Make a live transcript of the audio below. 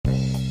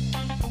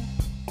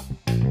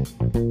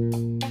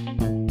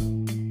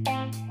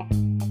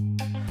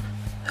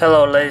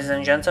Hello, ladies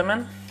and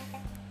gentlemen.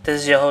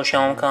 This is your host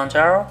Shalom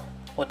Kantaro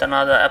with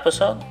another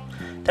episode.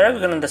 Today we're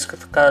going to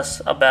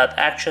discuss about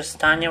actress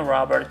Tanya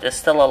Roberts is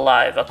still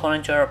alive,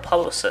 according to her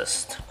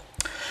publicist.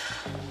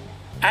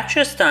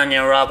 Actress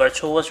Tanya Roberts,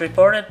 who was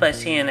reported by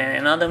CNN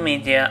and other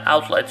media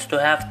outlets to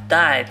have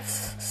died,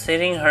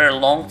 citing her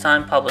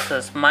longtime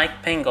publicist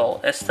Mike Pingle,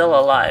 is still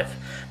alive.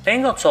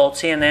 Pingle told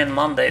CNN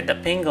Monday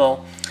that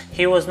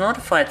he was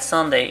notified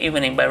Sunday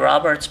evening by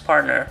Roberts'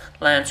 partner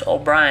Lance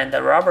O'Brien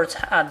that Roberts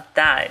had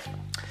died.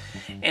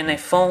 In a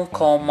phone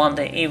call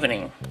Monday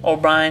evening,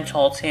 O'Brien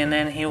told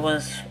CNN he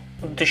was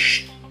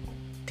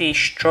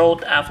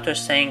distraught after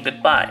saying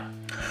goodbye.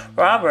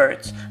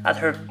 Roberts, at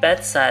her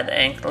bedside,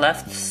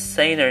 left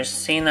Cedars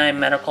Sinai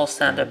Medical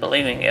Center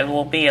believing it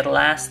will be the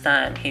last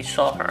time he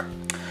saw her.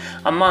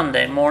 On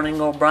Monday morning,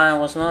 O'Brien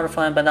was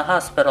notified by the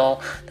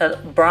hospital that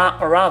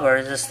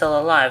Roberts is still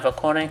alive,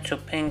 according to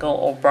Pingle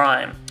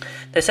O'Brien.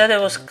 They said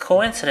it was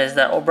coincidence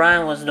that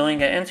O'Brien was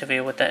doing an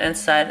interview with the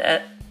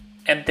Inside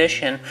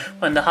Edition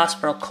when the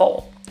hospital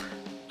called.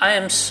 "I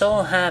am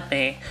so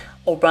happy,"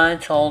 O'Brien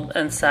told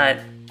Inside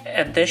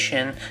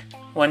Edition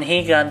when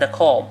he got the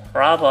call.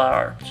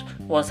 Roberts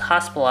was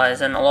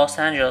hospitalized in Los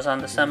Angeles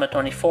on December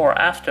 24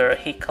 after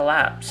she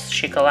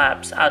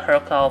collapsed at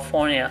her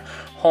California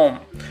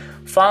home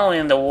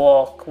following the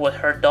walk with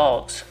her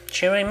dogs.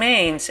 She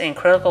remains in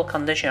critical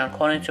condition,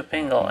 according to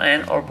Pingle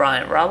and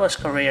O'Brien. Roberts'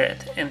 career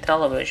in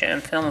television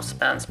and film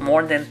spans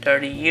more than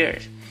 30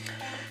 years.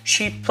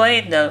 She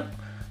played the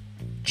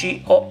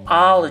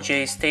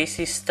geologist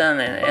Stacy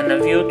Stennin in The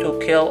View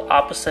to Kill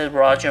opposite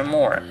Roger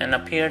Moore and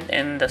appeared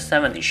in the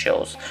 70s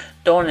shows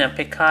Donna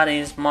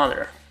Piccotti's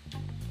mother.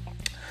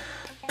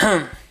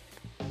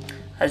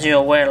 As you're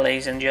aware,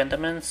 ladies and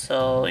gentlemen,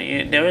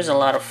 there is a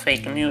lot of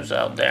fake news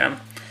out there,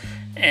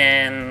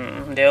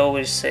 and they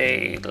always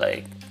say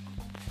like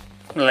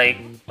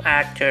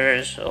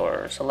actors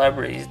or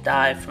celebrities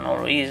die for no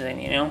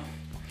reason,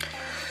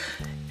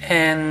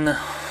 and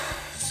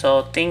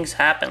so things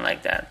happen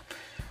like that.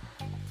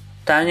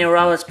 Tanya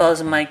Roberts'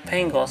 publicist Mike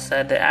Pingle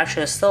said the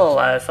actress is still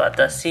alive, but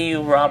the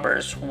CU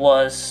Roberts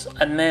was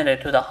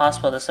admitted to the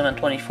hospital December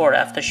 24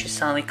 after she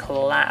suddenly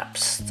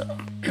collapsed.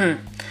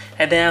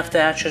 And then after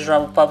actress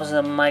Roberts'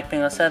 publicist Mike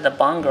Pingle said the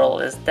Bond girl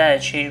is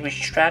dead, she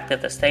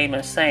retracted the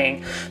statement,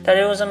 saying that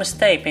it was a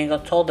mistake. Pingle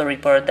told the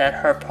reporter that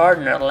her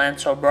partner,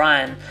 Lance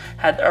O'Brien,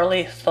 had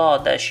early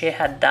thought that she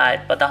had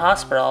died, but the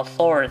hospital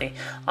authority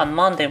on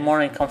Monday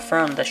morning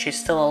confirmed that she's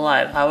still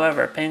alive.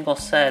 However, Pingle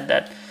said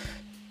that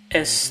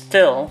is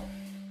still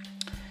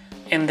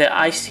in the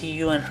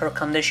ICU and her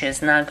condition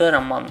is not good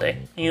on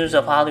Monday. News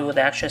of Hollywood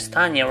actress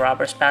Tanya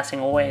Roberts passing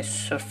away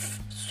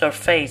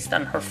surfaced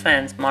and her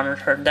fans monitored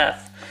her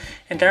death.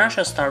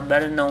 International star,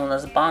 better known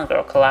as Bond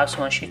Girl, collapsed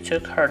when she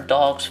took her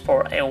dogs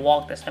for a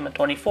walk December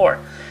 24.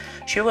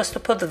 She was to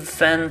put the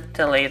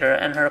ventilator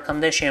and her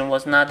condition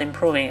was not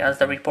improving, as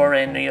the reporter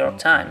in New York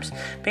Times.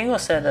 Pingle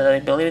said that they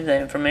believe the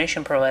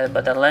information provided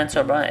by the Lance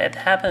O'Brien had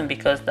happened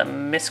because of the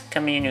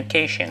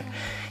miscommunication.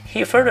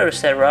 He further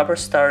said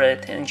Roberts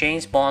starred in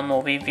James Bond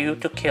movie View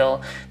to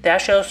Kill. The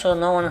actress also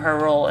known her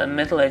role in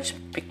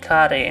middle-aged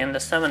Piccati in the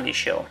 70s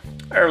show.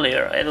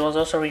 Earlier, it was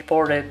also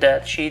reported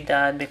that she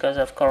died because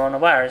of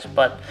coronavirus,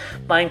 but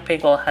Mike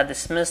Pingle had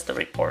dismissed the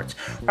reports.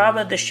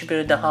 Roberts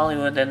distributed the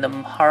Hollywood and the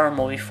horror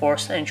movie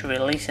Forced Entry,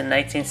 released in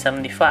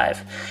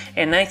 1975.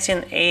 In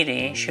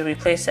 1980, she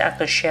replaced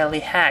actor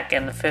Shelley Hack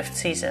in the 5th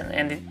season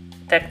in the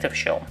detective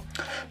show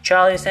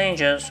Charlie's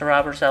Angels.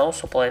 Roberts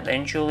also played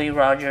in Julie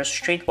Rogers'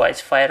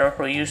 streetwise fighter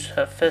who used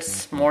her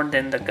fists more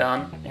than the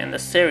gun in the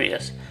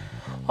series.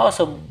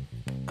 Also,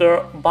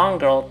 Bond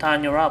girl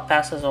Tanya Roberts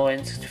passes away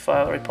in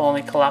 65,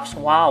 reportedly collapsed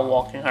while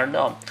walking her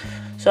dog.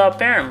 So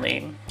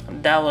apparently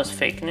that was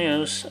fake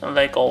news.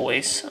 Like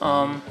always,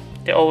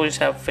 they always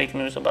have fake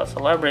news about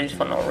celebrities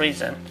for no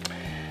reason,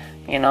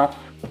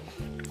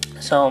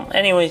 So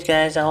anyways,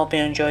 guys, I hope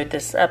you enjoyed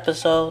this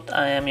episode.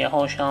 I am your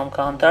host Shalom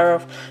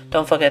Kantarov.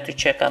 Don't forget to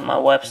check out my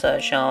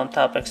website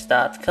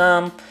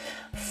shalomtopics.com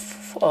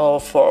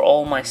for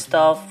all my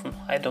stuff.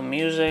 I do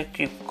music.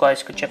 You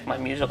guys could check my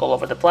music all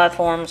over the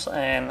platforms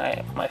and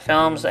my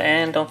films.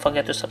 And don't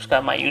forget to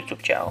subscribe my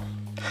YouTube channel.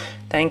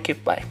 Thank you.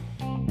 Bye.